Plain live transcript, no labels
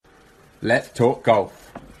Let's talk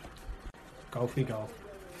golf. Golfy golf.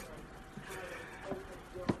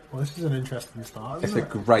 Well, this is an interesting start, It's isn't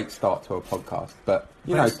a it? great start to a podcast, but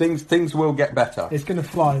you know, things will get better. It's going to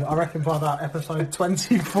fly. I reckon by that episode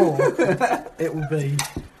 24, it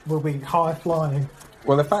will be high flying.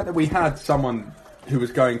 Well, the fact that we had someone who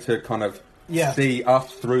was going to kind of see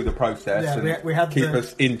us through the process and we had keep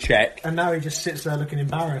us in check. And now he just sits there looking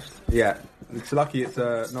embarrassed. Yeah, it's lucky it's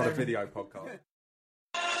not a video podcast.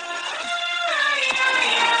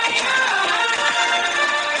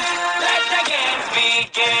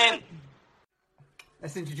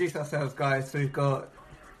 Let's introduce ourselves, guys. So we've got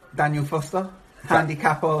Daniel Foster,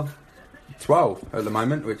 handicap of 12 at the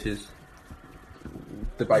moment, which is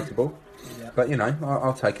debatable. Yeah. But, you know,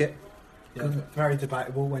 I'll take it. Yeah, very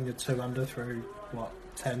debatable when you're 2 under through,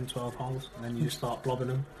 10, 12 holes, and then you just start blobbing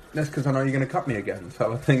them. That's because I know you're going to cut me again,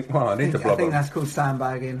 so I think, well, I need to blob I think them. that's called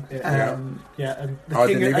sandbagging. And I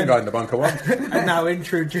didn't even go in the bunker once. And now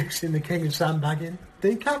introducing the king of sandbagging,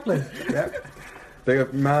 Dean Kaplan. Yeah. The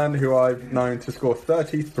man who I've known to score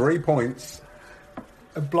 33 points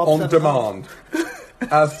on demand,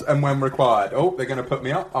 as and when required. Oh, they're going to put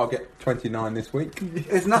me up. I'll get 29 this week.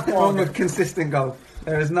 There's nothing wrong with consistent golf.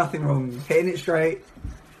 There is nothing wrong. Hitting it straight,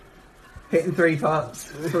 hitting 3 putts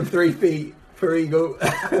from 3 feet for eagle.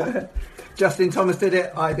 Justin Thomas did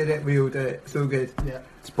it. I did it. We all do it. It's all good. Yeah.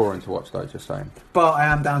 It's boring to watch, though, just saying. But I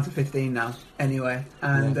am down to 15 now, anyway.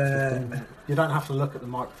 And you don't have to look at the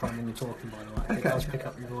microphone when you're talking, by the way. It does pick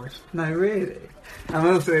up your voice. no, really. And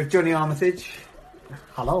we're also with Johnny Armitage.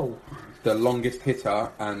 Hello. The longest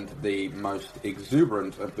hitter and the most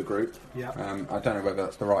exuberant of the group. Yeah. I don't know whether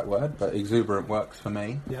that's the right word, but exuberant works for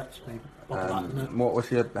me. Yeah, it's me. Isn't it? What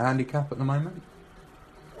was your handicap at the moment?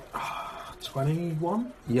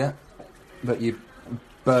 21? Yeah. But you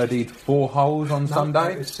birdied 4 holes on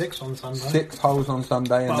Sunday? It was 6 on Sunday. 6 holes on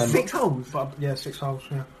Sunday and then 6 holes? But, 6 holes,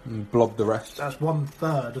 yeah. blobbed the rest. That's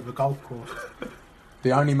 1/3 of a golf course.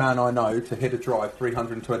 The only man I know to hit a drive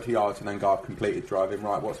 320 yards and then go, I've completed driving,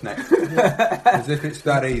 right, what's next? As if it's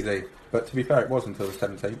that easy. But to be fair, it was until the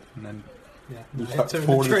 17th, and then you start to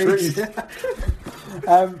fall in the trees.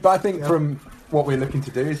 But I think from what we're looking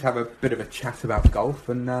to do is have a bit of a chat about golf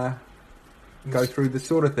and go through the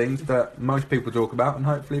sort of things that most people talk about, and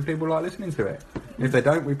hopefully people like listening to it. If they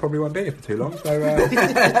don't, we probably won't be here for too long, so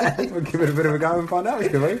we'll give it a bit of a go and find out,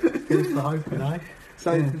 shall we? Here's the hope, you know.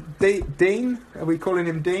 So, Dean, are we calling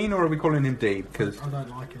him Dean or are we calling him Deeb? Because I don't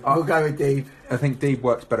like it. We'll go with Deeb. I think Deeb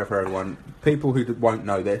works better for everyone. People who won't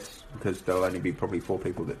know this, because there'll only be probably 4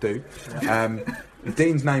 people that do.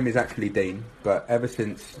 Dean's name is actually Dean, but ever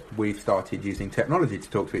since we've started using technology to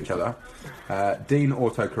talk to each other, Dean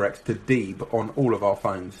autocorrects to Deeb on all of our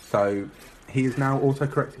phones. So he is now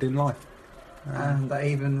autocorrected in life. And I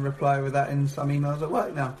even reply with that in some emails at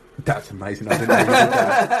work now. That's amazing. I didn't know you did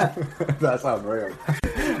that. That's unreal.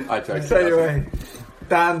 I joke. So anyway,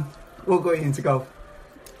 Dan, what got you into golf?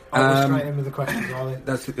 I'll go straight in with the questions, are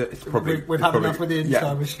they? It's probably... We've had enough with the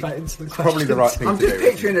intro, we're straight into the questions. Probably the right thing I'm to just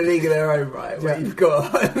do. picturing a league of their own, right? Where you've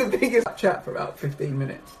got the biggest chat for about 15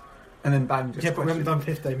 minutes. And then bang, just but we haven't done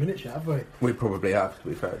 15 minutes yet, have we? We probably have, to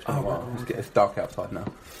be fair. It's been a while. It's dark outside now.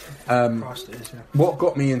 Christ, it is, yeah. What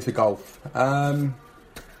got me into golf?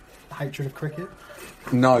 Hatred of cricket?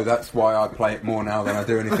 No, that's why I play it more now than I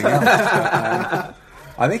do anything else.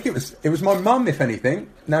 I think it was my mum, if anything.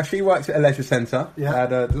 Now, she works at a leisure centre. Yeah.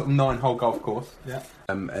 At a little 9-hole golf course. Yeah.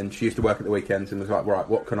 And she used to work at the weekends and was like, right,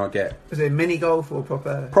 what can I get? Was it mini golf or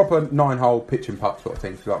proper? Proper 9-hole pitch and putt sort of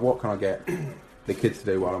thing. She's like, what can I get the kids to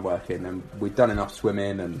do while I'm working? And we'd done enough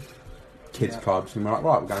swimming and kids clubs, and we're like,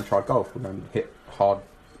 right, we're going to try golf. We're going to hit hard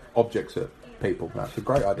objects at people. That's a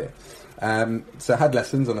great idea. So I had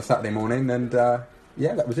lessons on a Saturday morning, and that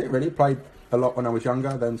was it really. Played a lot when I was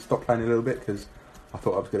younger, then stopped playing a little bit because I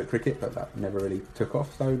thought I was good at cricket, but that never really took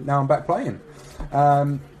off. So now I'm back playing.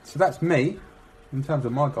 So that's me in terms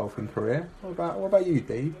of my golfing career. What about you,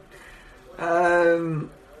 Dee?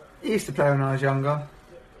 Used to play when I was younger.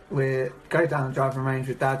 We'd go down the driving range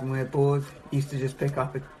with Dad when we were bored. Used to just pick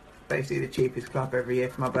up basically the cheapest club every year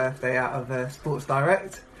for my birthday out of Sports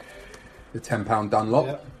Direct. The £10 Dunlop.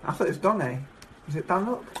 Yep. I thought it was Donny. Was it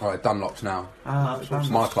Dunlop? Oh, Dunlops now. Dunlop.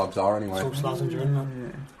 My clubs are anyway. It's all Slazenger, isn't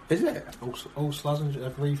it? Is it? All Slazenger.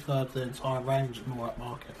 They've refurbed the entire range more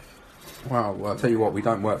upmarket. Wow, well, I'll tell you what, we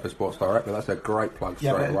don't work for Sports Direct, but that's a great plug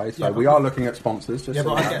straight away. So but we are looking at sponsors. Just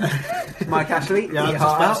so I get... Mike Ashley. Yeah, I was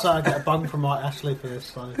just about to say I get a bung from Mike Ashley for this.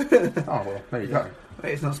 So. Oh, well, there you go.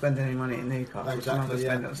 But it's not spending any money in Newcastle. Exactly, It's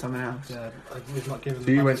spend it on someone else. Yeah, we've not given.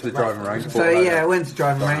 So you went to the driving range? So I went to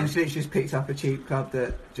driving range. Literally just picked up a cheap club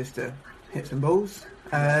that just to hit some balls.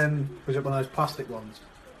 Was it one of those plastic ones?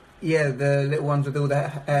 Yeah, the little ones with all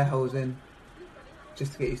the air holes in,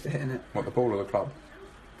 just to get used to hitting it. What, the ball or the club?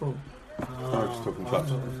 Ball. I was just talking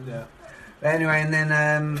clubs. Yeah. But anyway, and then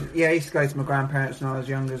I used to go to my grandparents when I was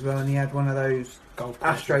younger as well, and he had one of those Golf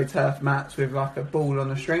course. AstroTurf mats with like a ball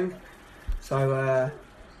on a string. So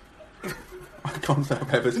I can't say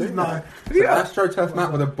I've ever seen No. that. Is it an AstroTurf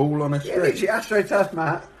mat with a ball on a yeah, string? literally AstroTurf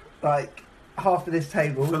mat, like half of this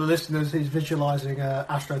table. For the listeners, he's visualising a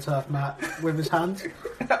AstroTurf mat with his hands.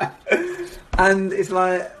 And it's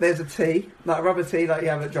like there's a tee, like a rubber tee, like you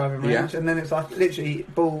have at driving range, Yeah. and then it's like literally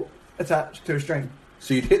ball attached to a string.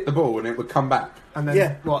 So you'd hit the ball and it would come back. And then,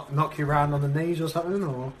 Yeah. what, knock you round on the knees or something?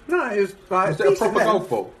 Or No, it was like Was it a decent proper length. golf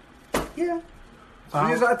ball? Yeah, Wow.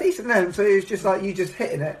 it was like a decent length, so it was just like you just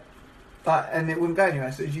hitting it, like, and it wouldn't go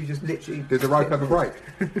anywhere. So it was you just literally. Did the rope have a break?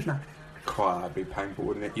 No. God, that'd be painful,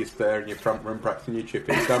 wouldn't it? You're there in your front room practicing your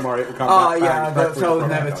chipping. Don't worry, it'll come Oh back. yeah, I bang, got straight through told the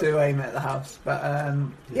front never window. to aim at the house, but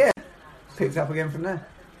yeah, picked up again from there.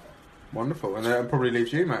 Wonderful, and that probably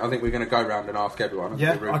leaves you, mate. I think we're going to go round and ask everyone. Yeah,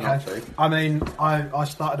 It'd be rude not okay. to. I mean, I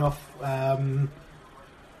started off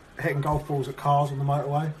hitting golf balls at cars on the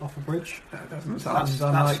motorway off a bridge. That doesn't That's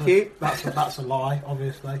sound like you. That's a lie,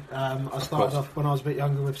 obviously. I started off when I was a bit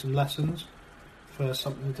younger with some lessons for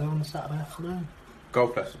something to do on a Saturday afternoon.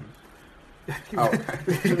 Golf lessons. Oh,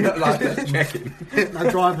 okay. Not like Just checking. No,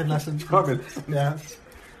 driving lessons. Driving lessons.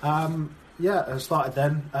 Yeah. Yeah, I started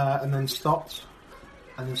then and then stopped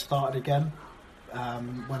and then started again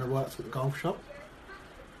when I worked at the golf shop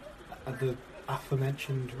at the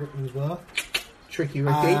aforementioned Rickmansworth. Tricky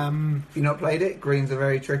Ricky. If you've not played it, greens are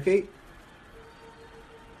very tricky.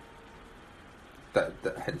 That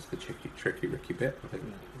hence the tricky Ricky bit. I think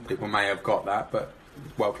people may have got that, but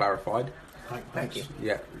it's well clarified. Thank you.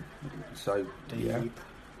 Yeah. So yeah, Deep.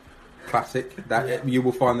 classic. That Yeah. you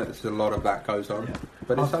will find that there's a lot of that goes on, Yeah.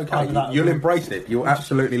 but it's I've- okay. I've that- You'll embrace it. You'll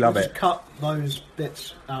absolutely love Just it. cut those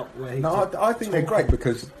bits out where he. No, I think they're great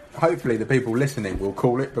because hopefully the people listening will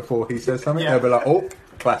call it before he says something. Yeah. They'll be like, "Oh,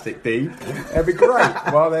 classic D." It'd be great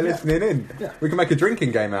while they're listening in. Yeah. We can make a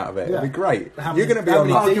drinking game out of it. Yeah. It'd be great. How You're many- going to be how on.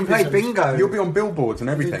 many Oh, I can play Davises? bingo. You'll be on billboards and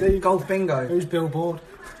everything. Dave- Golf bingo. Who's billboard?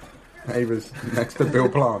 He was next to Bill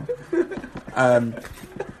Plant.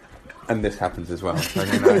 And this happens as well. So,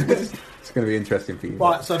 you know, it's going to be interesting for you.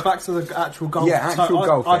 Right, so back to the actual golf. Yeah, actual so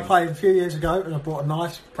golfing. I played a few years ago and I bought a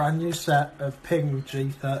nice brand new set of Ping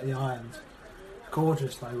G30 irons.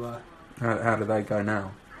 Gorgeous they were. How do they go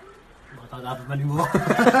now? I don't have them anymore.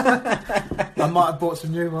 I might have bought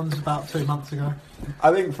some new ones about 2 months ago.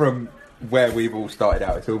 I think from where we've all started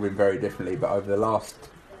out, it's all been very differently. But over the last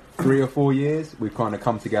 3 or 4 years, we've kind of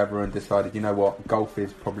come together and decided, you know what, golf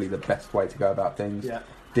is probably the best way to go about things. Yeah.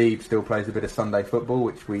 Deeb still plays a bit of Sunday football,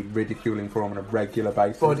 which we ridicule him for on a regular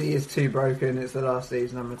basis. Body is too broken. It's the last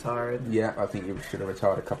season. I'm retiring. Yeah, I think you should have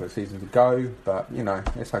retired a couple of seasons ago, but you know,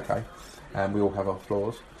 it's okay. We all have our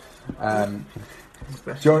flaws.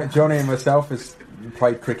 Johnny and myself has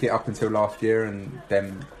played cricket up until last year and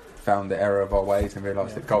then found the error of our ways and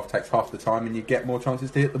realised that golf takes half the time and you get more chances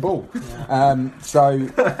to hit the ball. Yeah. So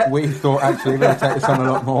we thought actually we're going to take this on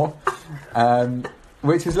a lot more,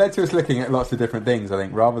 which has led to us looking at lots of different things, I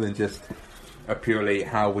think, rather than just a purely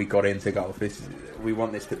how we got into golf. We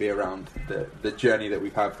want this to be around the journey that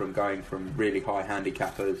we've had from going from really high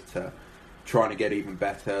handicappers to trying to get even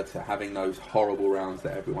better to having those horrible rounds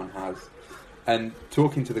that everyone has, and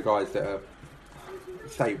talking to the guys that are,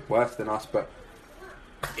 say, worse than us, but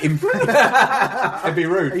it'd be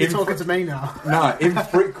rude. Are you talking to me now? No,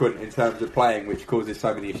 infrequent in terms of playing, which causes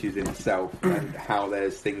so many issues in itself, and how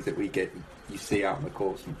there's things that you see out on the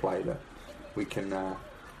course and play that we can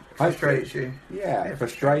Frustrates you. Yeah, It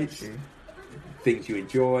frustrates you. things you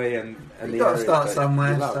enjoy and You the got to areas start that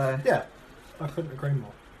somewhere. you love. So Yeah. I couldn't agree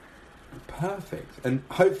more. Perfect. And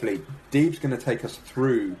hopefully Deeb's going to take us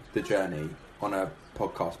through the journey on a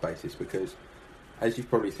podcast basis because, as you've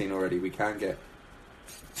probably seen already, we can get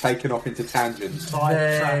taken off into tangents.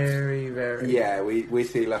 Sidetracked. very, very. Yeah, we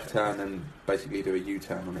see left turn and basically do a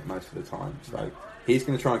U-turn on it most of the time. So he's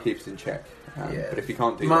going to try and keep us in check. Yeah. But if he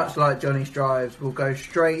can't do Much that... like Johnny's drives, we'll go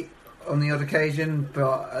straight on the odd occasion,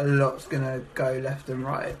 but a lot's going to go left and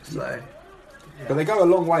right. So But they go a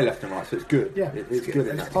long way left and right, so it's good. Yeah, it's good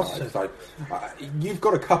in it's that positive. side. So you've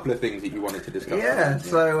got a couple of things that you wanted to discuss. yeah. haven't you?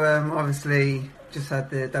 So obviously just had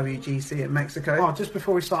the WGC in Mexico. Oh, just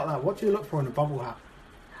before we start that, what do you look for in a bubble hat?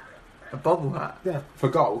 A bobble hat. Yeah. For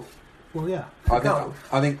golf, Well, yeah. golf?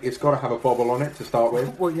 I think it's got to have a bobble on it to start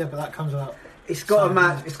with. Well, yeah, but that comes out. It's got to So-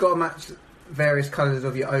 match. It's got to match various colours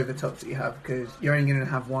of your overtops that you have because you're only going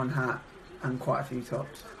to have one hat and quite a few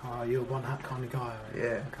tops. Oh, you're a one hat kind of guy. Are you? Yeah.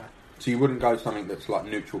 Okay. So you wouldn't go something that's like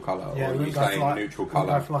neutral colour, Yeah, or are we you go for saying like, neutral we go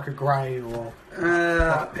colour? for like a grey or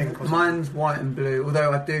pink or something. Mine's white and blue,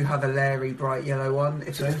 although I do have a Larry bright yellow one.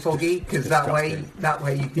 It's See? foggy because It's that disgusting.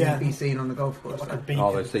 way you can Yeah. be seen on the golf course. like a So beacon.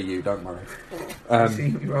 Oh, they see you, don't worry. you see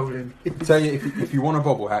me rolling. So if you want a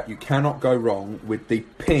bobble hat, you cannot go wrong with the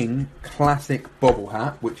Ping Classic Bobble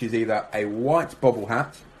Hat, which is either a white bobble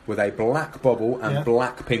hat with a black bobble and Yeah.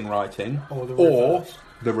 black Ping writing, Or the or reverse.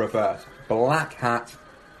 the reverse. Black hat,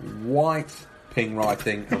 white Ping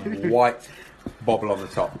writing, and white bobble on the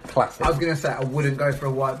top. Classic. I was going to say I wouldn't go for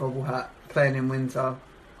a white bobble hat playing in winter.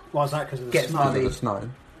 Why is that? Because of the Gets snow. Because muddy. of the snow.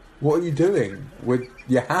 What are you doing with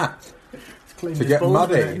your hat? It's cleaning To his get balls,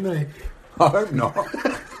 muddy. isn't it? I hope not.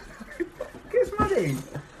 Gets muddy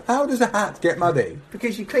How does a hat get muddy?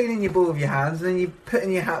 because you're cleaning your ball with your hands, and then you're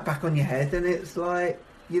putting your hat back on your head, and it's like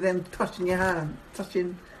you're then touching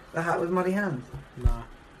the hat with muddy hands. Nah.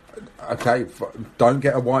 Okay, don't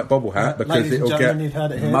get a white bobble hat because Ladies and it'll gentlemen, you've get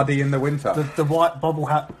heard it here. muddy in the winter. The white bobble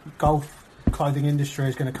hat golf clothing industry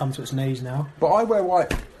is going to come to its knees now. But I wear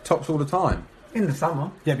white tops all the time. In the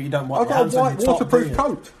summer, Yeah, but you don't wipe I've your got hands a on white your top, do waterproof you?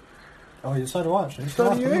 coat. Oh, yeah, so do I actually. It's So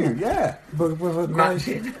nice, do isn't you, it? yeah. With a grey-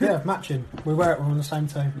 Matching. Yeah, matching. We wear it on the same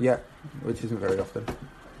team. Yeah, which isn't very often.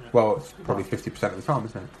 Well, it's probably 50% of the time,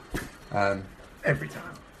 isn't it? every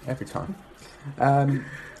time. Every time.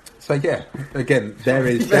 So yeah, again, there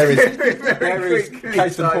is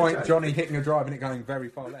case in point, Johnny hitting a drive and it going very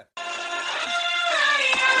far left.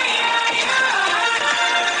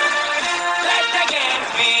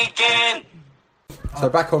 So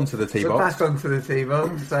back onto the tee We're box. back onto the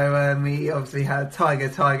T-box. So we obviously had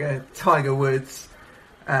Tiger Woods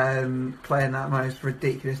playing that most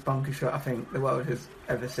ridiculous bunker shot I think the world has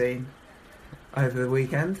ever seen over the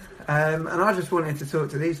weekend. And I just wanted to talk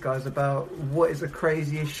to these guys about what is the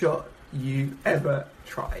craziest shot you ever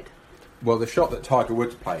tried. Well, the shot that Tiger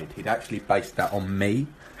Woods played, he'd actually based that on me,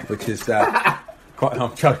 which is quite.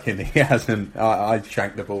 I'm joking. He hasn't. I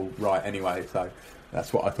shanked the ball right anyway, so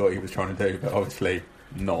that's what I thought he was trying to do, but obviously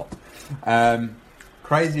not.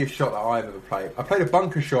 Craziest shot that I've ever played. I played a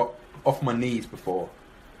bunker shot off my knees before,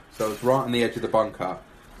 so I was right on the edge of the bunker.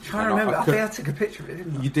 I'm trying to And remember. I could- think I took a picture of it,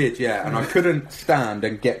 didn't I? You did, yeah, and I couldn't stand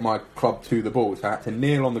and get my club to the ball, so I had to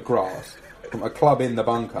kneel on the grass, put my club in the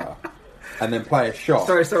bunker, and then play a shot.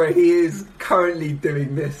 Sorry, he is currently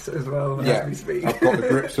doing this as well as Yeah, we speak. I've got the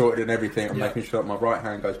grip sorted and everything. I'm Yeah. making sure that my right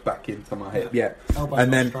hand goes back into my hip. Yeah, Elbows and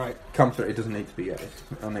not then straight. come through. It doesn't need to be yet.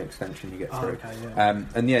 It's on the extension you get Oh, through. okay, yeah.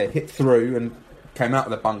 And yeah, hit through and came out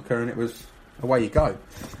of the bunker, and it was away you go.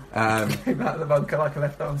 Came out of the bunker like a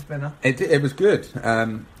left arm spinner. It was good.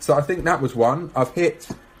 So I think that was one. I've hit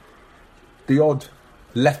the odd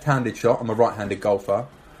left-handed shot. I'm a right-handed golfer.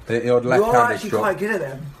 The odd You're left-handed actually shot. quite good at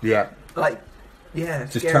them. Yeah. Like, yeah.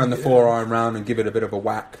 Just scary turn the good. 4-iron round and give it a bit of a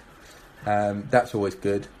whack. That's always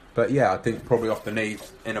good. But yeah, I think probably off the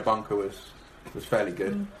knees in a bunker was fairly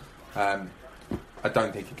good. I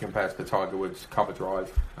don't think it compares to Tiger Woods' cover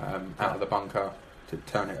drive out of the bunker to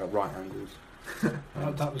turn it at right angles. That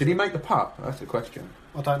was- Did he make the putt? That's the question.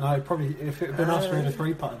 I don't know. Probably if it had been us, we'd have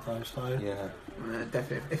three-putted though. So Yeah. Yeah,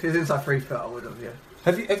 definitely. If it was inside 3 foot, I would have, yeah.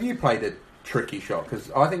 Have you played a tricky shot? Because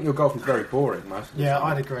I think your golf is very boring most of the yeah,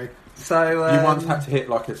 time. I'd agree. So, You once had to hit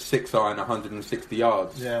like a 6-iron 160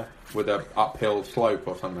 yards Yeah, with a uphill slope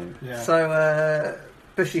or something. yeah. So,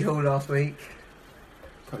 Bushy Hall last week.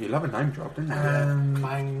 God, you love a name drop, didn't you?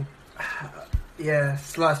 Clang. Yeah,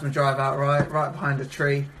 sliced my drive out right behind a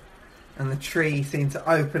tree. And the tree seemed to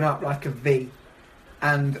open up like a V.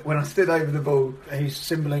 And when I stood over the ball, He's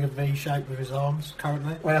symboling a V shape with his arms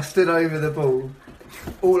currently. when I stood over the ball,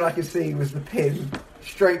 all I could see was the pin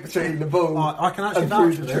straight between the ball. I can actually and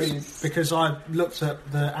vouch through for the this trees. because I looked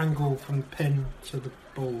at the angle from the pin to the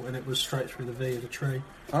ball and it was straight through the V of the tree.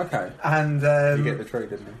 Okay. And You get the tree,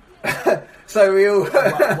 didn't you? so we all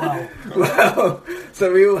Wow. well,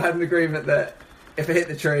 so we all had an agreement that if I hit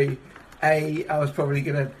the tree, A, I was probably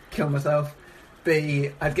going to kill myself. B,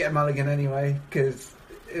 I'd get a mulligan anyway because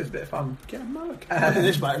it was a bit of fun. Get a mulligan. Look at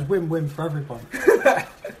this, mate. It was win-win for everyone.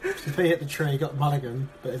 If he hit the tree, he got the mulligan,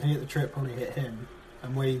 but if he hit the tree, it probably hit him.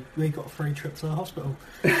 And we got a free trip to the hospital.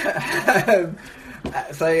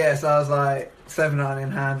 So I was like 7-iron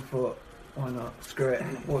in hand, thought, why not? Screw it.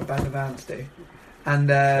 What Bag of Ants do? And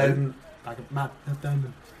Like a mad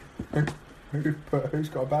diamond. Who's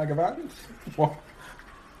got a bag of ants? What?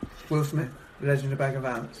 Will Smith, Legend of Bag of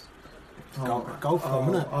Ants. Golf film,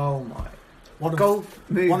 isn't it? Oh my. One of, Golf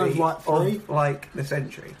movie one of like three. of like the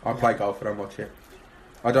century. I play golf, I don't watch it.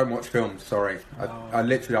 I don't watch films, sorry. Oh. I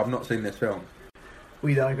literally, I've not seen this film.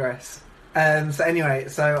 We digress. So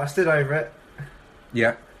I stood over it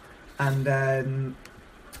Yeah. and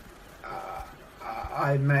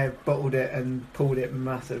I may have bottled it and pulled it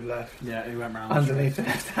massive left Yeah, he went round underneath the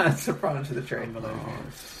left-hand branch of the tree. Oh,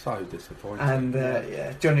 it's so disappointing. And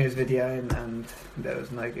yeah, Johnny was videoing, and there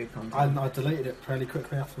was no good content. I deleted it fairly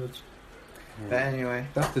quickly afterwards. But anyway,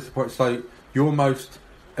 That's disappointing. So your most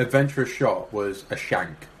adventurous shot was a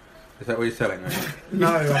shank. Is that what you're telling me? no,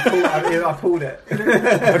 I pulled it.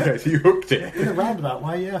 Okay, so you hooked it. In a roundabout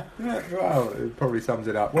way, yeah. Yeah, well, it probably sums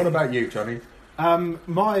it up. What about you, Johnny?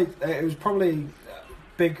 It was probably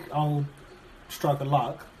a big old stroke of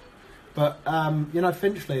luck, but you know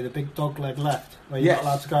Finchley, the big dog leg left, where you're Yes. not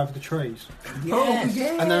allowed to go over the trees, Yes.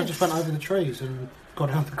 and then I just went over the trees and got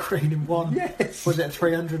down the green in one. Yes. Was it a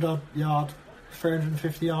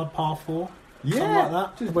 350 yard par 4? Yeah. Something like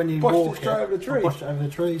that. Just When you boshed it walk straight over the I tree. boshed it over the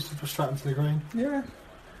trees, just straight into the green. Yeah.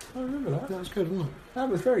 I remember that. That was good, wasn't it? That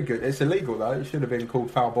was very good. It's illegal though. It should have been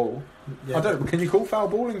called foul ball. Yeah. I don't. Can you call foul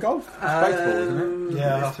ball in golf? It's baseball, isn't it?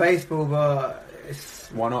 Yeah. It's baseball, but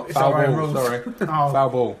it's Why not? It's Foul our own ball. rules. Sorry. Oh, Foul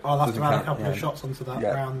ball. I'll have to Doesn't add a count. couple Yeah. of shots onto that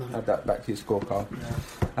Yeah. round then. Add that back to your scorecard.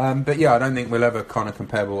 Yeah. But yeah, I don't think we'll ever kind of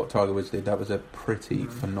compare with what Tiger Woods did. That was a pretty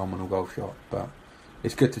phenomenal golf shot. But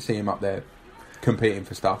it's good to see him up there competing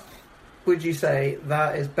for stuff. Would you say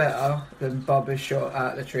that is better than Bubba's shot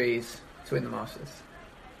at the trees to win the Masters?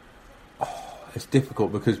 It's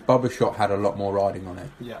difficult because Bubba's shot had a lot more riding on it.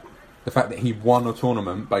 Yeah. The fact that he won a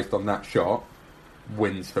tournament based on that shot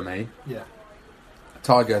wins for me. Yeah.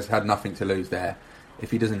 Tiger's had nothing to lose there. If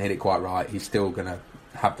he doesn't hit it quite right, he's still going to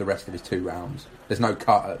have the rest of his 2 rounds. There's no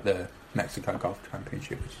cut at the Mexico Golf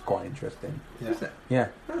Championship, which is quite interesting. Yeah. Is it? Yeah,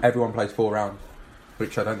 everyone plays 4 rounds,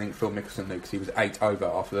 which I don't think Phil Mickelson knew because he was 8 over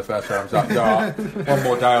after the first round. He was like, oh, one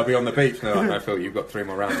more day I'll be on the beach. And they're like, no, Phil, you've got 3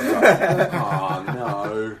 more rounds. Like, oh,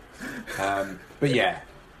 no. But yeah,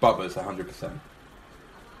 Bubba's 100%.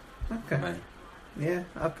 Okay. Man, Yeah,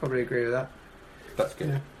 I'd probably agree with that. that's good.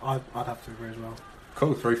 Yeah. I'd have to agree as well.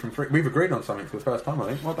 Cool, 3 from 3. We've agreed on something for the first time, I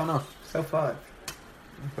think. Well done us. So 5.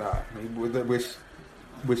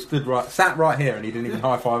 We stood right, sat right here, and he didn't even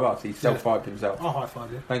high five us. He self-fived himself. I'll high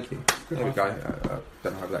five you. Thank you. Good There we high go.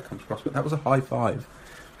 Don't know how that comes across, but that was a high five.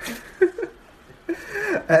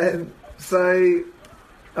 So,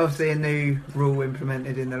 obviously a new rule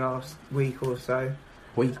implemented in the last week or so.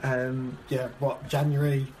 Week. Yeah, what,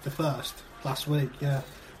 January the 1st? Last week, yeah.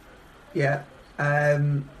 Yeah.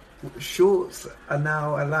 Shorts are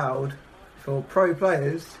now allowed for pro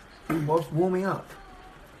players whilst warming up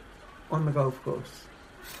on the golf course.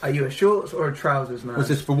 Are you a shorts or a trousers man? Was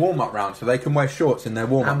this for warm-up round, so they can wear shorts in their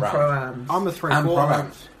warm-up and round? pro-ams? I'm a And 3/4.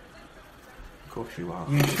 pro-ams. Of course you are.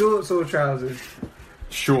 You shorts or trousers?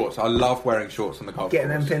 Shorts. I love wearing shorts on the golf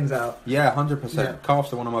Getting course. them pins out. Yeah, 100%. Yeah.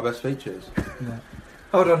 Calves are one of my best features.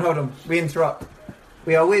 Hold on. We interrupt.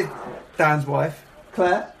 We are with Dan's wife,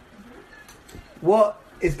 Claire. What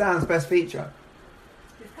is Dan's best feature?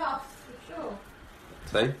 His calves, for sure.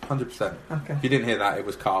 See? 100%. Okay. If you didn't hear that, it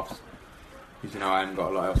was calves. Because, I haven't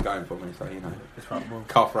got a lot else going for me, so, It's right, well.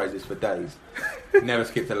 calf raises for days. Never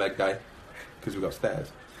skipped a leg day, because we've got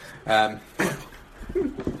stairs.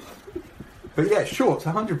 But yeah, shorts,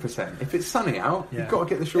 100%. If it's sunny out, Yeah. you've got to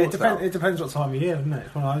get the shorts out. It depends what time of year, doesn't it?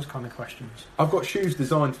 It's one of those kind of questions. I've got shoes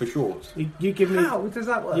designed for shorts. You give me How does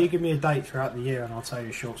that work? you give me a date throughout the year, and I'll tell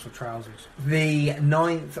you shorts or trousers. The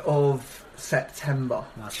 9th of September.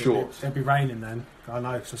 That's Shorts. It'll be raining then. I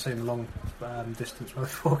know because I've seen the long distance weather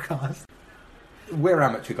forecast. We're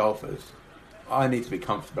amateur golfers. I need to be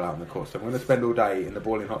comfortable out on the course. So I'm going to spend all day in the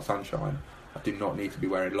boiling hot sunshine. I do not need to be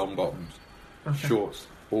wearing long bottoms, Okay. shorts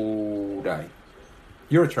all day.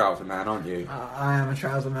 You're a trouser man, aren't you? I am a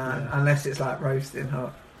trouser man, Yeah. unless it's like roasting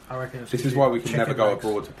hot. I reckon. It's This just is why we can chicken never go legs.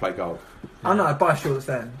 abroad to play golf. I know, I'd buy shorts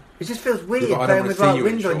then. It just feels weird but I don't playing wanna with see like you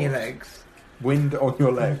in wind on your shorts. legs. Wind on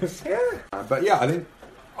your legs. Yeah. But yeah,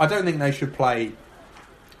 I don't think they should play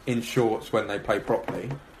in shorts when they play properly.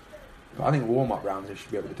 But I think warm-up rounds they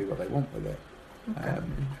should be able to do what they want with it. Okay.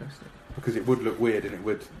 Interesting. Because it would look weird, and it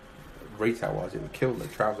would, retail-wise, it would kill the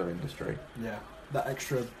trouser industry. Yeah, that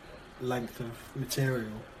extra length of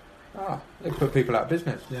material. They put people out of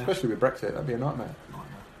business, Yeah. especially with Brexit. That'd be a nightmare.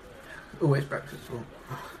 Always breakfast. Oh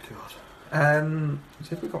God.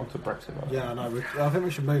 See if we got onto Brexit. Right? Yeah, I know. I think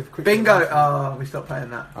we should move quickly. Bingo! Oh, we stopped playing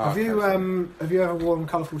that. Oh, Have okay. you ever worn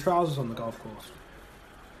colourful trousers on the golf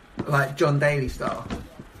course? Like John Daly style.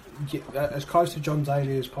 Yeah, as close to John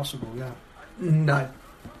Daly as possible. Yeah. No.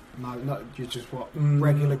 No, not you. Just what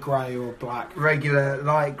Regular grey or black. Regular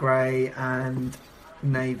light grey and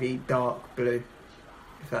navy dark blue.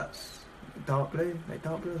 If that's dark blue? Are they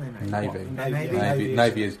dark blue or are they navy? Navy. They're navy? Navy.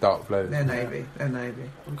 Navy is dark blue. They're navy. They're navy.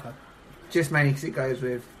 Okay. Just mainly because it goes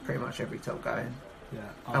with pretty much every top going. Yeah.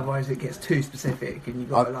 Otherwise, it gets too specific, and you've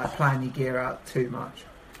got to like plan your gear out too much.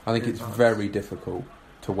 I think it's very difficult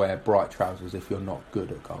to wear bright trousers if you're not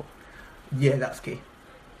good at golf. Yeah, that's key.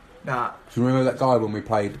 That. Do you remember that guy when we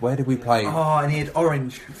played? Where did we play? Oh, and he had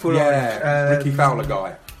orange, full yeah, orange. Ricky Fowler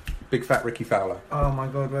guy, big fat Ricky Fowler. Oh my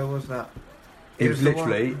god, where was that? He was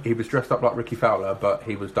literally, he was dressed up like Ricky Fowler, but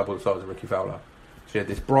he was double the size of Ricky Fowler. So he had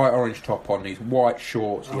this bright orange top on, these white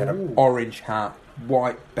shorts, he had an orange hat,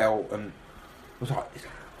 white belt, and it was like...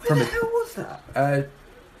 Where the hell was that?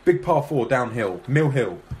 Big par 4 downhill, Mill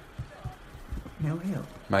Hill. Mill Hill?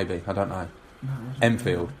 Maybe, I don't know. No, it wasn't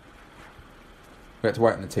Enfield. We had to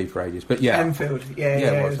wait on the tee for ages, but yeah. Enfield, yeah,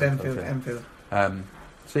 it was Enfield.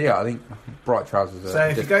 So yeah, I think bright trousers are So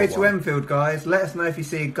if you go to one. Enfield, guys, let us know if you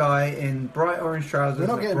see a guy in bright orange trousers. We're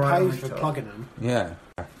not and a getting bright paid orange for top. plugging them. Yeah.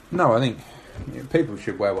 No, I think people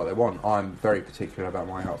should wear what they want. I'm very particular about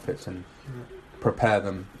my outfits and prepare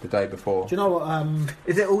them the day before. Do you know what?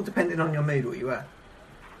 Is it all depending on your mood what you wear?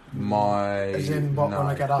 As in what, when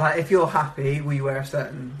I get up? Like if you're happy, will you wear a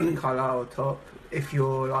certain colour or top? If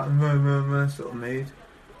you're like sort of mood,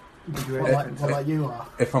 would you wear a different What top? like you are?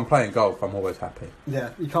 If I'm playing golf, I'm always happy. Yeah,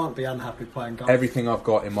 you can't be unhappy playing golf. Everything I've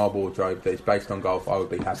got in my wardrobe that is based on golf, I would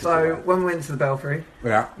be happy to So wear. when we went to the Belfry,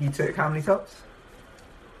 Yeah. you took how many tops?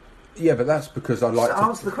 Yeah, but that's because I like So to...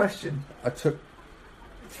 answer the question. I took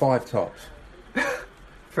 5 tops.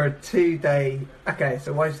 For a 2-day... Okay,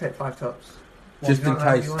 so why did you take 5 tops? Just in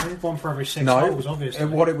case... One for every 6 No, holes, obviously.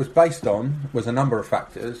 what it was based on was a number of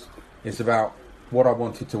factors. It's about what I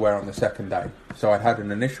wanted to wear on the second day. So I had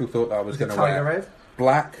an initial thought that I was going to Tiger wear red?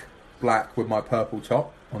 black with my purple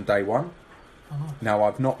top on day 1. Now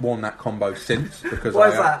I've not worn that combo since because Why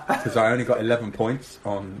is that? because I only got 11 points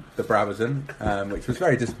on the Brabazon, which was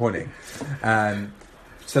very disappointing.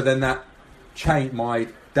 So then that changed. My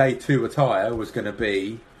day 2 attire was going to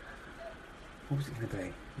be, what was it going to be?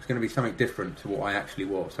 It was going to be something different to what I actually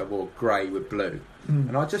wore. So I wore grey with blue,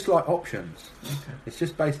 and I just like options. Okay. It's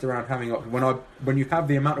just based around having options. When you have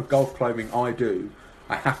the amount of golf clothing I do,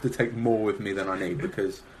 I have to take more with me than I need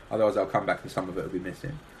because otherwise I'll come back and some of it will be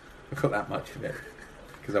missing. I've got that much of it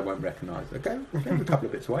because I won't recognise it. I gave a couple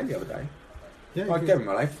of bits away the other day. Yeah, I gave them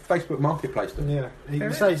away. Facebook Marketplace them. Yeah, he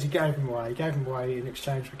says he gave them away. He gave them away in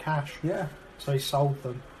exchange for cash. Yeah. So he sold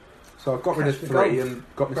them. So I got rid of Cash for 3 golf. and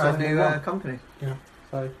got myself Brand a new new one. company. Yeah,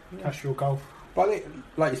 So, yeah. cash your golf. But I think,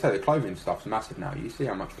 like you say, the clothing stuff's massive now. You see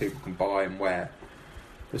how much people can buy and wear.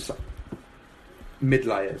 There's mid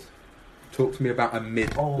layers. Talk to me about a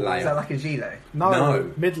mid layer. Is that like a gilet? No.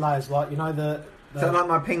 Mid layers like the Is that like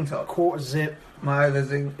my pink top? quarter zip. My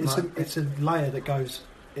overzing? It's a layer that goes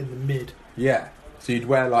in the mid. Yeah. So you'd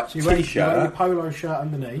wear like So you wear your t-shirt. polo shirt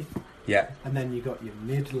underneath, Yeah. and then you got your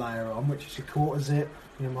mid layer on, which is your quarter zip.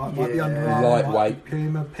 You know, might be Yeah. Under Armour, Lightweight. might be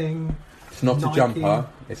Puma, Ping. It's not Nike. a jumper.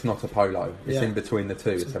 It's not a polo. It's Yeah. in between the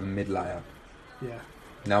two. It's a mid layer. Yeah.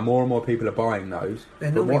 Now more and more people are buying those.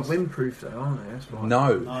 They're but normally what's- windproof though, aren't they? That's why.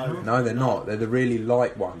 No, they're not. They're the really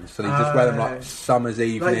light ones. So you just wear them like summer's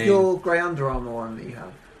evening. Like your grey Under Armour one that you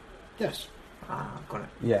have. Yes. Ah, got it.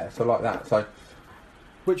 Yeah, so like that. So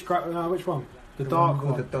Which one? The dark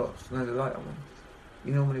with one. the dots. No, the lighter one.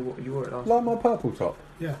 You normally you wore it last. like my purple top.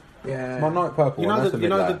 Yeah. Yeah. My night purple You one. know That's the a you mid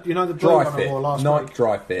know layer. the you know the blue Dry one I fit. wore last Nike week,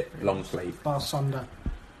 dry fit, long sleeve. last Sunday.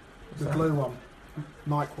 The blue one,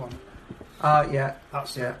 Nike one. Yeah.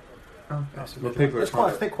 That's Yeah. it. Oh, That's a Well, good people one. are It's quite a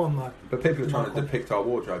trying to- thick one though. But people are trying to Nike. depict our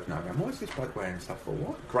wardrobes now. Going, what's this bloke wearing stuff for?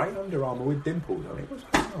 What? Grey Under Armour with dimples on it? What's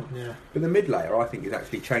going on? Yeah. But the mid layer, I think, is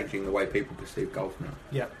actually changing the way people perceive golf now.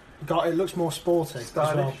 Yeah. It looks more sporty as well,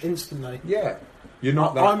 Stylish. instantly. Yeah. You're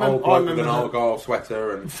not I that old remember bloke with an that- Argyle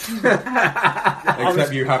sweater and...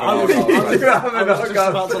 Except you have an I was Argyle sweater. I was just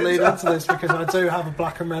about to lead into this because I do have a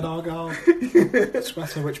black and red Argyle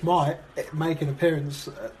sweater, which might make an appearance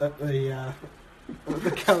at the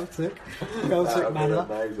Celtic Manor.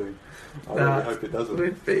 Amazing. I That really hope it doesn't.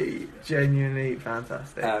 would be genuinely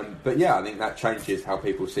fantastic. But yeah, I think that changes how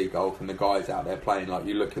people see golf and the guys out there playing. Like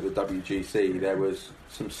you look at the WGC, there was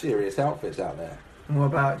some serious outfits out there. And what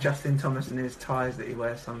about Justin Thomas and his ties that he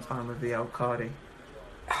wears sometime with the old Cardi?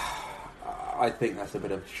 I think that's a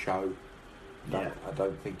bit of a show. Yeah. I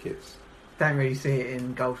don't think it's... Don't really see it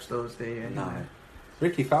in golf stores, do you? No.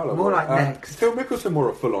 Ricky Fowler More wore like next. Phil Mickelson wore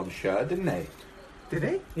a full-on shirt, didn't he? Did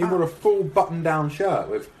he? He wore a full button-down shirt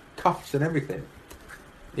with cuffs and everything.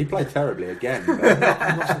 He played terribly again, but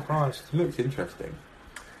I'm not surprised. it looks interesting.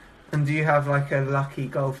 And do you have like a lucky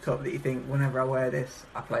golf top that you think whenever I wear this,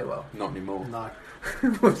 I play well? Not anymore. No.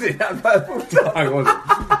 Was it that purple top? I wasn't.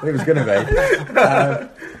 It was going to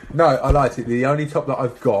be. No, I liked it. The only top that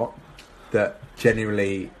I've got that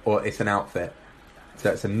genuinely, or it's an outfit.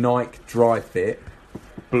 So it's a Nike dry fit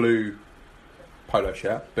blue polo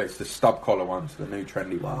shirt, but it's the stub collar ones, the new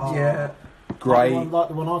trendy ones. Oh. Yeah. Grey, Like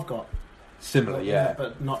the one I've got. similar, yeah.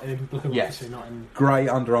 But not in blue. Yes. Obviously not in. Grey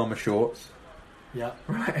Under Armour shorts. Yeah.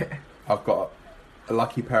 Right. I've got a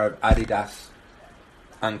lucky pair of Adidas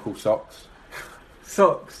ankle socks.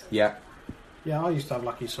 Socks. Yeah, Yeah, I used to have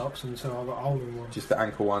lucky socks until I got older ones. just the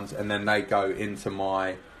ankle ones, and then they go into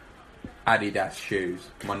my Adidas shoes,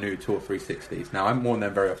 my new Tour 360s. Now, I haven't worn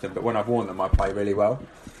them very often, but when I've worn them, I play really well.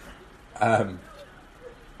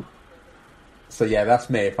 So yeah, that's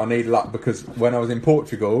me. If I need luck, because when I was in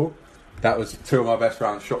Portugal, that was 2 of my best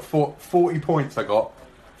rounds. Shot 40 points. I got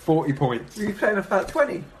 40 points. You playing off about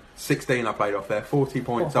 20? 16 I played off there. 40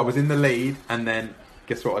 points. I was in the lead, and then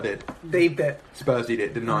guess what I did? Deep it. Spursy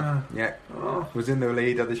did, didn't I? Ah. Yeah. Oh, Was in the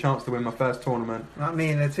lead. Had the chance to win my first tournament. not me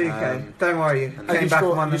in the 2K. Um, Don't worry, you. and Came you back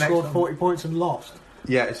scored, and won the you next scored one. 40 points and lost.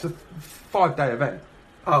 Yeah, it's a 5-day event.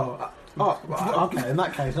 Oh, Okay, in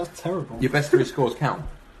that case, that's terrible. Your best 3 scores count.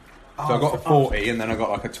 So I got a 40, and then I got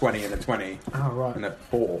like a 20 and a 20, Oh, right. and a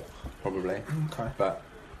 4 probably. Okay. But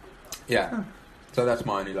yeah, so that's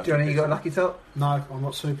my only lucky. Johnny, you got a pick. lucky top? No, I'm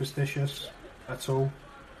not superstitious at all.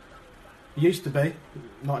 Used to be,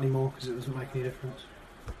 not anymore because it doesn't make any difference.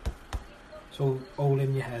 It's all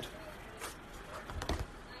in your head.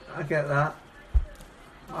 I get that.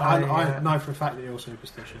 I know for a fact that you're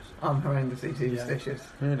superstitious. I'm horrendously superstitious.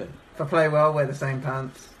 Really? If I play well, I wear the same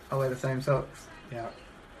pants. I wear the same socks. Yeah.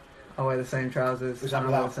 I wear the same trousers. Is that and I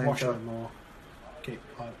wear the without same washing top. them or keep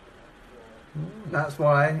like? That's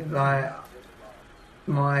why, like,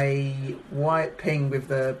 my white ping with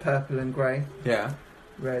the purple and grey Yeah.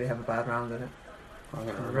 rarely have a bad round in it. I'm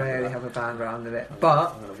gonna remember Rarely that. have a bad round in it. I'm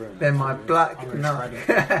But gonna ruin then that my for you. black I'm Nike,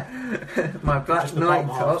 gonna my black Just the Nike bottom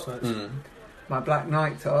half, top, so it's- my black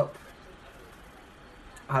Nike top.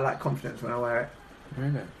 I lack confidence when I wear it.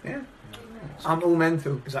 Really? Yeah, I'm all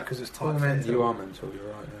mental. Is that because it's All tight? mental. You are mental. You're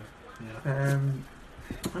right. Yeah.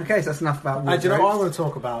 Yeah. Okay, so that's enough about. Hey, do you know what I wardrobes. want to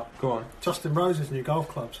talk about? Go on. Justin Rose's new golf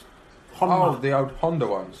clubs. Oh, Honda. the old Honda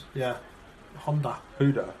ones. Yeah. Honda.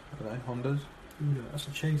 Huda. Are they Hondas? Ooh, that's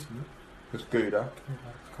a cheese, isn't it? It's Gouda. Yeah,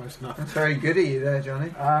 close enough. That's very good of you there,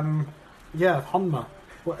 Johnny. Yeah, Honda.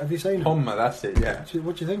 What have you seen them? Honma, that's it. Yeah.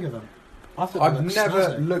 What do you think of them? I think they I've look never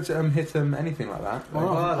snazzy. looked at them, hit them, anything like that. Well,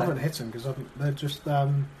 are I they? haven't hit them because they're just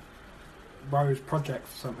Rose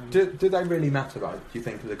projects or something. Do they really matter, though? Do you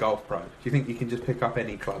think, as a golf pro? Do you think you can just pick up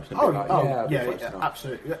any clubs and be like, yeah, I'll be close enough?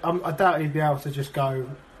 absolutely. I doubt he'd be able to just go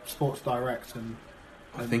Sports Direct and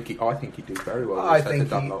I think he'd do very well. I with a set of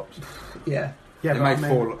think he- Dunlops. Yeah. yeah, They but may I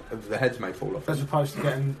mean, fall. The heads may fall off. as them. opposed to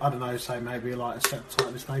getting I don't know, say maybe like a set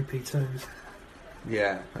Titleist AP2s.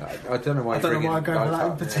 Yeah, I don't know why. I you're don't know why I bringing go for those that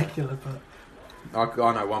in up, yeah. particular, but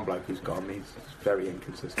I know one bloke who's got them. He's very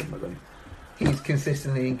inconsistent with them. He's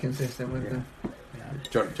consistently inconsistent with Yeah.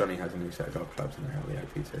 them. Johnny has a new set of golf clubs and they have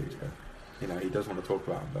the AP2s, but you know he does want to talk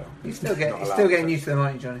about them. But He's still getting, not he's allowed still getting to. used to them,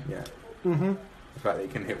 aren't you, Johnny? Yeah, mm-hmm. the fact that he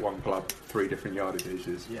can hit one club 3 different yardages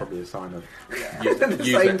is Yeah. probably a sign of The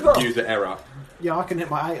same club. user error. Yeah, I can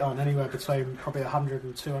hit my 8 on anywhere between probably 100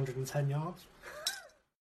 and 210 yards.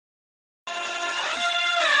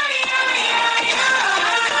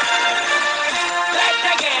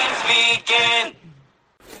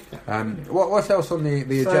 What else on the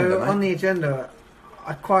agenda, So mate? on the agenda,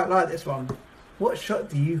 I quite like this one. What shot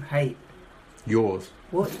do you hate? Yours.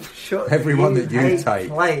 What shot? Everyone do that you hate take.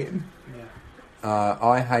 playing? Yeah.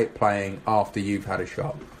 I hate playing after you've had a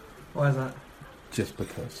shot, Why is that? just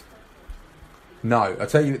because. No, I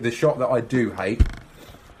tell you, the shot that I do hate,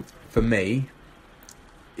 for me,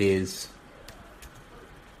 is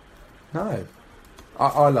no.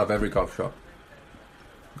 I love every golf shot.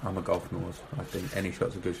 I'm a golf nose. I think any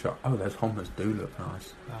shot's a good shot. Oh, those Hondas do look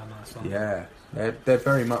nice. Oh, nice one. Yeah, they're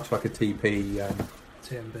very much like a TP.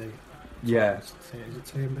 TMB. Yeah, Is it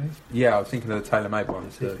TMB? yeah. I was thinking of the TaylorMade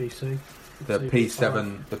ones, the TPC?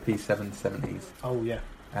 P7, the P770s. Oh, yeah.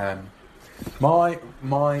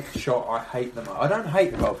 My shot, I hate them. I don't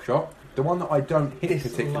hate the golf shot. The one that I don't hit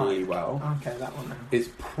Dislike. particularly well Okay, that one. Then. is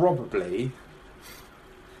probably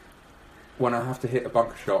when I have to hit a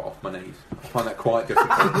bunker shot off my knees. I find that quite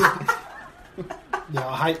difficult. Yeah,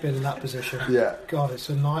 I hate being in that position. Yeah. God, it's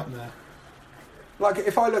a nightmare. Like,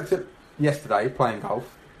 if I looked at yesterday playing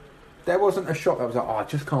golf, there wasn't a shot that was like, oh, I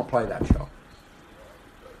just can't play that shot.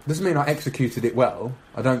 Doesn't mean I executed it well.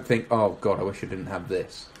 I don't think, oh, God, I wish I didn't have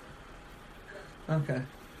this. Okay,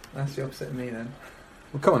 that's the opposite of me then.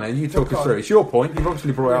 Well, come on then, you talk us Okay. through. It's your point. You've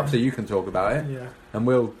obviously brought it up Yeah. so you can talk about it, Yeah. and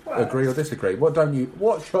we'll agree or disagree. What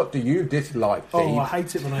shot do you dislike, Steve? Oh, I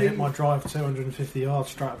hate it when I hit my drive 250 yards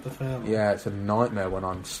straight up the fairway. Yeah, it's a nightmare when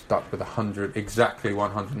I'm stuck with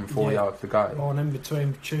 104 Yeah. yards to go. Or I'm in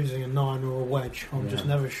between choosing a 9 or a wedge. I'm just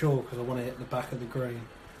Yeah. never sure because I want to hit the back of the green.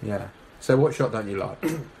 Yeah. So what shot don't you like?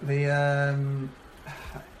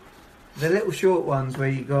 The little short ones where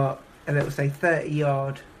you got a little, say,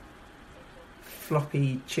 30-yard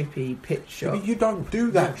floppy, chippy pitch shot. You don't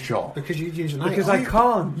do that Yeah. shot. Because you'd use an 8. Because I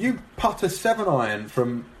can't. You putt a 7-iron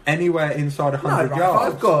from anywhere inside No, 100 but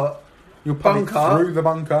yards. I've got. You'll putt it bunker. through the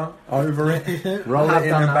bunker, over it, roll Have it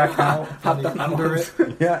in done and that. back out. Have done that under once.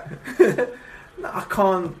 it. Yeah. No, I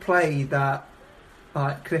can't play that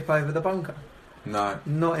like clip over the bunker. No.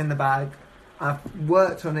 Not in the bag. I've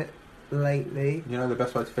worked on it lately. You know the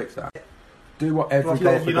best way to fix that? Do what every Well,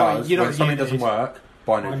 golfer you know- does. you know When what something you doesn't need. work,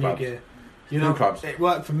 buy new On your clubs. gear. New clubs. It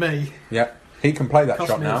worked for me. Yeah. He can play that Cost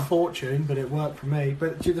shot me a now. fortune, but it worked for me.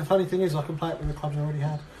 But the funny thing is, I can play it with the clubs I already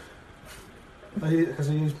had. Because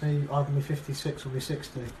I used either my 56 or my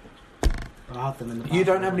 60. And I had them in the bag. You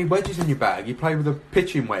don't have any wedges in your bag. You play with a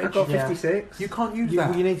pitching wedge. I've got Yeah. 56. You can't use You,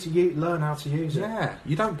 that. you need to learn how to use it. Yeah.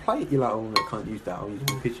 You don't play it. You're like, oh, I can't use that. I'll use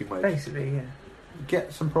the pitching wedge. Basically, yeah.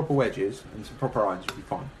 Get some proper wedges and some proper irons. You'll be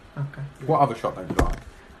fine. Okay. What other shot don't you like?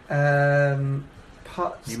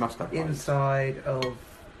 Putts You must have one. inside of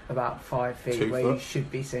about 5 feet 2 where you foot?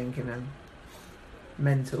 should be sinking them. Did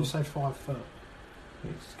Mental. you say 5 foot?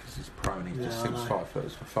 It's because he's pro and he just Yeah, I sinks know. 5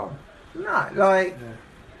 footers for fun. No, like Yeah.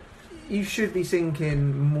 you should be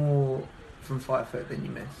sinking more from 5 foot than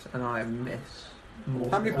you miss, and I miss more.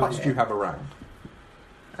 How many than putts I do you hit. have around?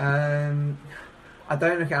 I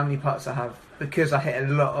don't look at how many putts I have because I hit a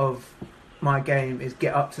lot of my game is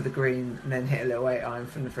get up to the green and then hit a little 8-iron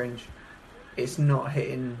from the fringe. It's not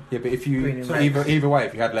hitting. Yeah, but if Green you and so red. either way,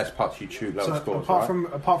 if you had less putts, you'd shoot lower So scores, apart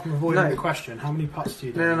right? from avoiding No. the question, how many putts do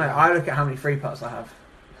you do? No. I look at how many free putts I have.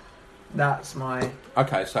 That's my.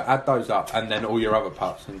 Okay, so add those up and then all your other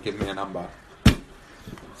putts and give me a number.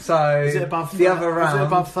 So Is it above the other Is round? it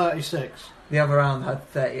above 36? The other round had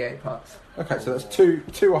 38 putts. Okay, so that's two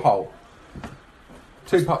a hole.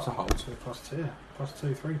 2 putts a hole. 2 plus 2, yeah. Plus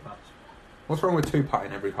 2, 3 putts. What's wrong with 2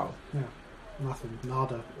 putting every hole? Yeah. Nothing.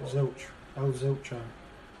 Nada. Zilch. Oh, zilcho.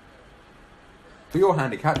 For your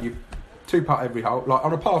handicap, you 2 putt every hole. Like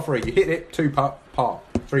on a par 3, you hit it, 2 putt, par,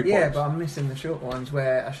 3 Yeah, points. but I'm missing the short ones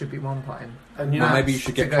where I should be 1 putting. And Well, maybe you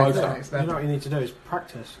should get closer. You know what you need to do is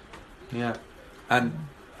practice. Yeah, and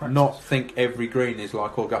Practice. not think every green is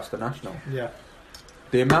like Augusta National. Yeah.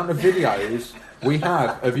 The amount of videos we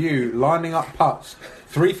have of you lining up putts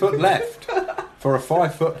 3 foot left for a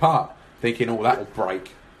 5 foot putt, thinking, oh, that'll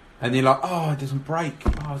break. And you're like, oh, it doesn't break.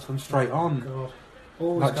 Oh, it's gone straight on. God.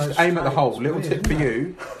 Always Like, goes just aim at the straight. hole. It's Little weird, tip for isn't it?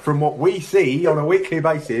 you, from what we see on a weekly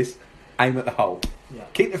basis, aim at the hole. Yeah.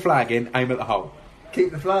 Keep the flag in, aim at the hole.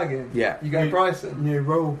 Keep the flag in. Yeah. You go Bryson. New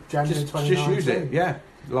rule, January Just 2019. use it, yeah.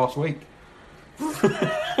 Last week.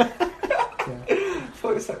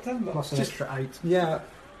 For September. Plus an Just- extra 8. Yeah.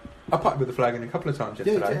 I putted with the flag in a couple of times Yeah,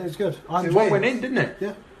 yesterday. it was good. I It enjoyed went it. in, didn't it?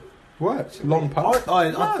 Yeah. Worked. Long putt.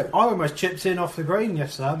 I almost chipped in off the green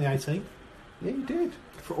yesterday on the 18th. Yeah, you did.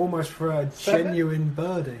 For a Seven? genuine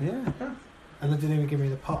birdie. Yeah. And they didn't even give me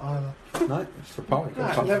the putt either. No, it's for par.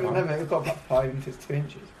 No, never. We've got about 5 even if it's 2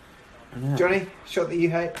 inches. Yeah. Johnny, shot that you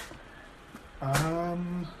hate?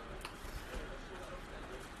 I'd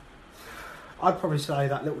probably say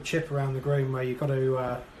that little chip around the green where you got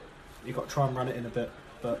to try and run it in a bit.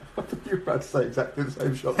 But You're about to say exactly the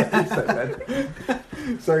same shot that you said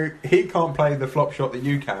then. So he can't play the flop shot that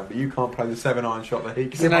you can, but you can't play the 7-iron shot that he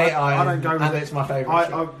It's can. an I- 8-iron. I don't go with and it. it's my favourite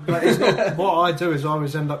shot. but it's not, what I do is I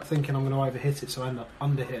always end up thinking I'm going to overhit it, so I end up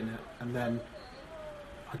underhitting it, and then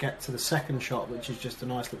I get to the second shot, which is just a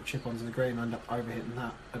nice little chip onto the green. I end up overhitting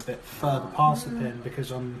that a bit further past the pin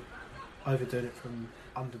because I'm overdoing it from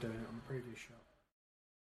underdoing it on the previous shot.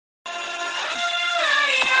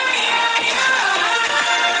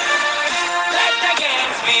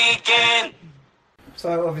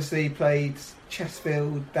 So obviously played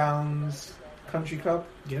Chesfield Downs Country Club,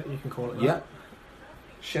 Yeah, you can call it that. Yeah.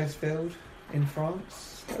 Chesfield in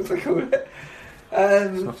France. That's what they call it.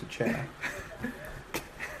 It's not a chair.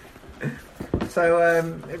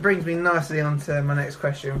 So it brings me nicely on to my next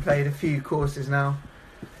question. Played a few courses now.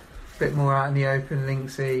 A bit more out in the open,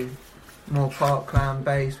 linksy, more parkland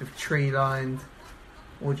based with tree lined.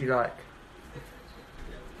 What do you like?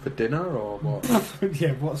 For dinner or what?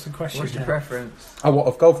 Yeah, what's the question? What's your now? preference? Oh, what,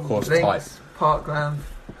 of golf course type? Links, parkland.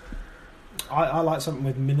 I like something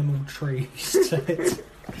with minimal trees to it.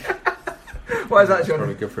 Why is that, That's John?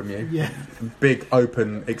 probably good from you. Yeah. Big,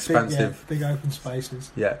 open, expansive. Big open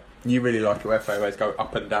spaces. Yeah. You really like it where fairways go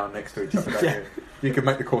up and down next to each other, don't Yeah. you? You could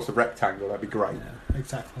make the course a rectangle, that'd be great. Yeah,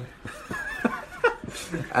 exactly.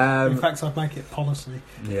 In Um, fact, I'd make it policy.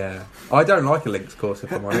 yeah. I don't like a links course,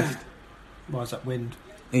 if I'm honest. Why is that wind?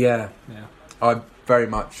 Yeah. Yeah. I'm very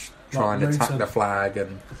much trying Like to attack Luton. the flag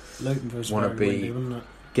and Luton was Wanna very be- windy, wasn't it?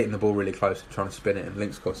 getting the ball really close and trying to spin it, and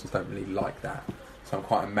links courses don't really like that. So I'm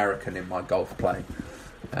quite American in my golf play.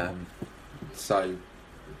 So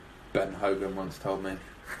Ben Hogan once told me.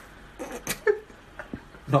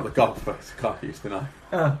 Not the golfer, it's a guy I used to know.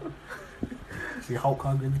 Oh. Is he Hulk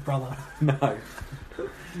Hogan's brother? No.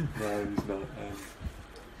 No, he's not.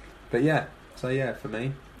 But yeah, so yeah, for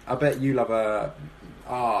me. I bet you love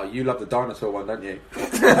you love the dinosaur one, don't you? The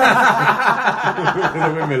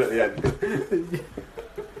windmill at the end.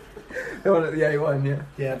 The one at the A1, yeah.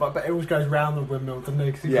 Yeah, but it always goes round the windmill, doesn't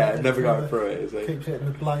it? 'Cause you Yeah, can't never get going through it, is it? Keeps hitting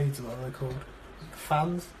the blades, what are they called?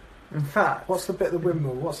 Fans? In fact, What's the bit of the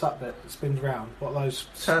windmill? What's that bit that spins round? What are those?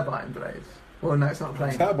 turbine blades. Well, no, it's not a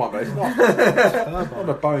plane. Turbine, but it's not on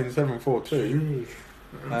a Turbine. Boeing 742. Jeez.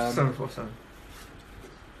 747.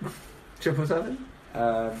 777?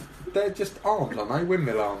 They're just arms, aren't they?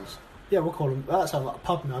 Windmill arms. Yeah, we'll call them. That sounds like a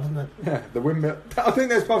pub now, doesn't it? Yeah, the windmill. I think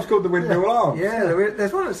there's pubs called the Windmill Arms. Yeah,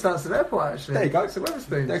 there's one at Stansted Airport actually. There you go. It's the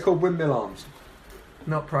Wetherspoons. They're called Windmill Arms.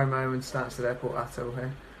 Not promo in Stansted Airport at all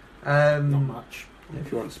here. Not much.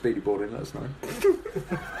 If you want speedy boarding, let us know.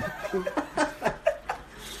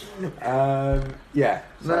 Yeah.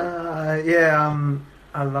 So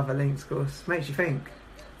I love a links course. Makes you think.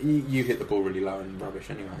 you hit the ball really low and rubbish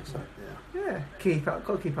anyway, so Yeah, got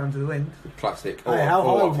to keep under the wind. classic. Hey, how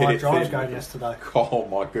high I've was hit my it drive thin. going yesterday? Oh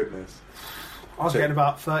my goodness. I was So- getting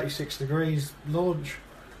about 36 degrees launch.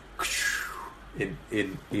 In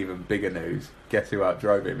even bigger news, guess who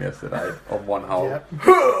outdrove him yesterday on one hole? Yep.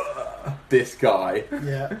 This guy.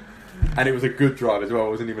 Yeah. And it was a good drive as well,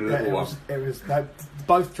 it wasn't even a Yeah, little one. it was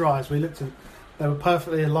both drives. We looked at, they were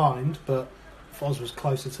perfectly aligned, but Foz was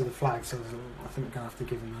closer to the flag, so I think we're going to have to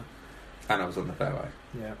give him that. And I was on the fairway.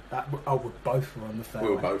 Yeah, we both were on the fairway.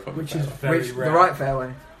 We were both on the which is fairway. very Which rare. the right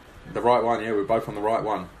fairway. The right one, yeah, we were both on the right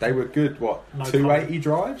one. They were good, what, No 280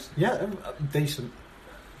 drives? Yeah, decent.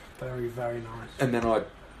 Very, very nice. And then I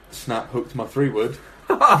snap hooked my 3-wood,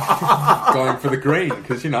 going for the green,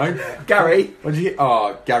 because, you know. Gary. What did you?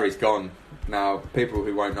 Oh, Gary's gone. Now, people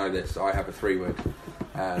who won't know this, I have a 3-wood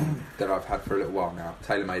that I've had for a little while now.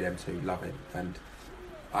 TaylorMade M2, love it. And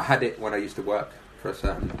I had it when I used to work for a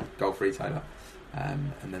certain golf retailer.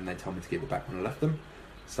 And then they told me to give it back when I left them.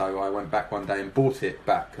 So I went back one day and bought it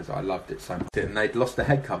back because I loved it so much. And they'd lost the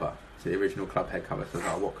head cover, so the original club head cover. So I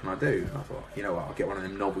was like, what can I do? And I thought, you know what, I'll get one of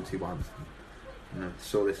them novelty ones. And I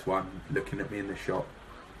saw this one looking at me in the shop.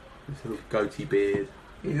 This little goatee beard.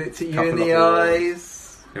 He looked at you Couple in the of balls.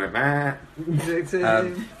 eyes. He went, "Meh." You looked at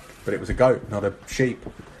him. But it was a goat, not a sheep.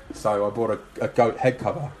 So I bought a goat head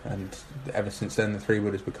cover, and ever since then the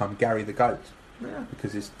 3-wood has become Gary the Goat, Yeah,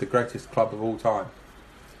 because it's the greatest club of all time.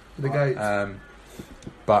 the goat.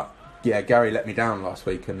 But yeah, Gary let me down last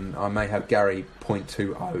week, and I may have Gary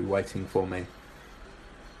 0.20 waiting for me.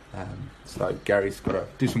 So Gary's got to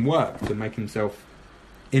do some work to make himself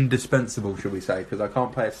indispensable, shall we say, because I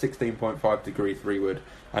can't play a 16.5 degree 3-wood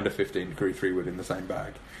and a 15 degree 3-wood in the same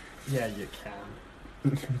bag. Yeah, you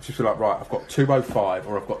can. Just be like, right, I've got 205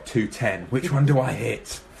 or I've got 210. Which one do I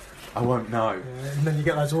hit? I won't know. Yeah, and then you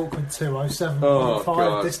get those awkward 207.5 Oh,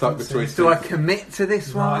 God, stuck distances. between- Do I commit to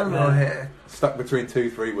this one or Nightmare. hit? Stuck between 2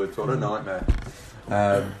 3-woods, what a nightmare.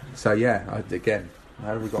 So yeah, again,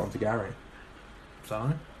 how have we got on to Gary?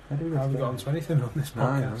 Sorry? How did I haven't got onto anything on this No,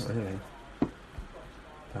 podcast. not really.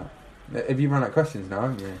 Have you run out of questions now,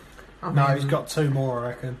 haven't you? No, he's got 2 more, I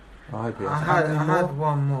reckon. I hope he I has. had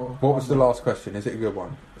one more. What was the last question? Is it a good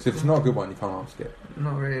one? So if it's not a good one, you can't ask it.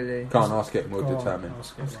 Not really. Can't ask it and we'll Go on, determine.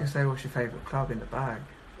 ask I was it, going to say, what's your favourite club in the bag?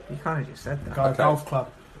 You kind of just said that. Go Okay. golf club.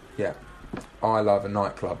 I love a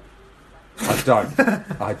nightclub. I don't.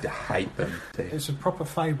 I hate them. It's a proper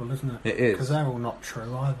fable, isn't it? It Because is. they're all not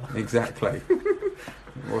true either. Exactly.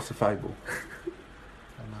 What's the fable?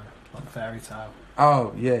 I don't know, like fairy tale.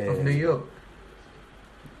 Oh, yeah. Of New York.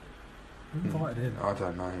 Invited in. I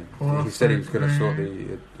don't know. Well, He said he was going to sort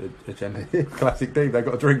the agenda. Classic D. They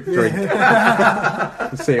got a drink. See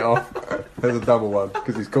it off. There's a double one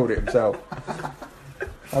because he's called it himself.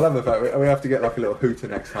 I love the fact we have to get like a little hooter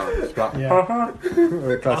next time. It's like, Yeah.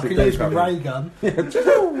 the I classic can D use my coming. ray gun.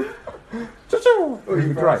 It would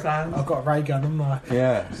be great. I've got a ray gun on my.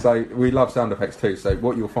 Yeah, so we love sound effects too. So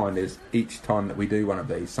what you'll find is each time that we do one of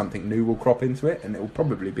these, something new will crop into it, and it will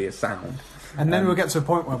probably be a sound. And then we'll get to a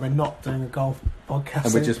point where we're not doing a golf podcast.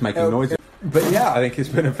 And we're just making noises. But yeah, I think it's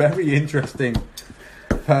been a very interesting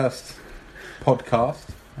first podcast.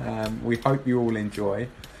 We hope you all enjoy.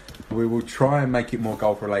 We will try and make it more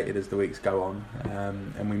golf related as the weeks go on,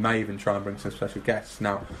 and we may even try and bring some special guests.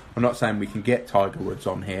 Now, I'm not saying we can get Tiger Woods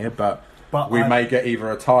on here, but we may get either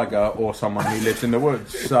a tiger or someone who lives in the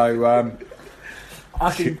woods. So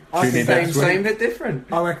I can Same but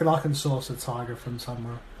different. I reckon I can source a tiger from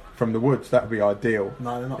somewhere. From the woods, that would be ideal.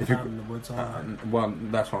 No, they're not found in the woods, are they? Well,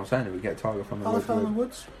 that's what I'm saying. If we get a tiger from the Are woods, they found in the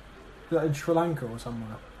woods? Is that in Sri Lanka or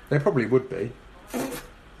somewhere? they probably would be.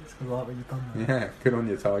 It's like what you've done there. Yeah, good on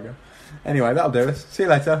you, tiger. Anyway, that'll do us. See you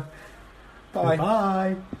later. Bye.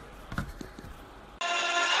 Bye.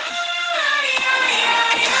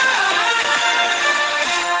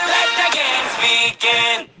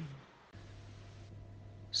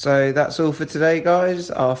 So that's all for today,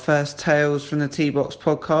 guys. Our first Tales from the Tee-Box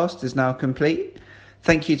podcast is now complete.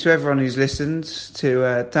 Thank you to everyone who's listened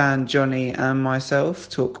to Dan, Johnny and myself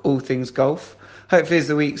talk all things golf. Hopefully as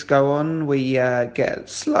the weeks go on, we get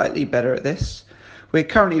slightly better at this. We're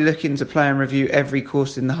currently looking to play and review every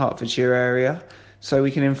course in the Hertfordshire area, so we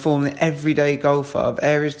can inform the everyday golfer of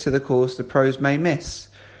areas to the course the pros may miss.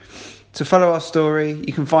 To follow our story,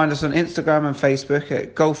 you can find us on Instagram and Facebook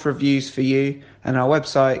at Golf Reviews For You and our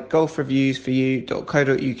website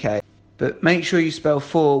golfreviewsforyou.co.uk. But make sure you spell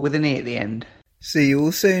 4 with an E at the end. See you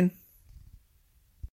all soon.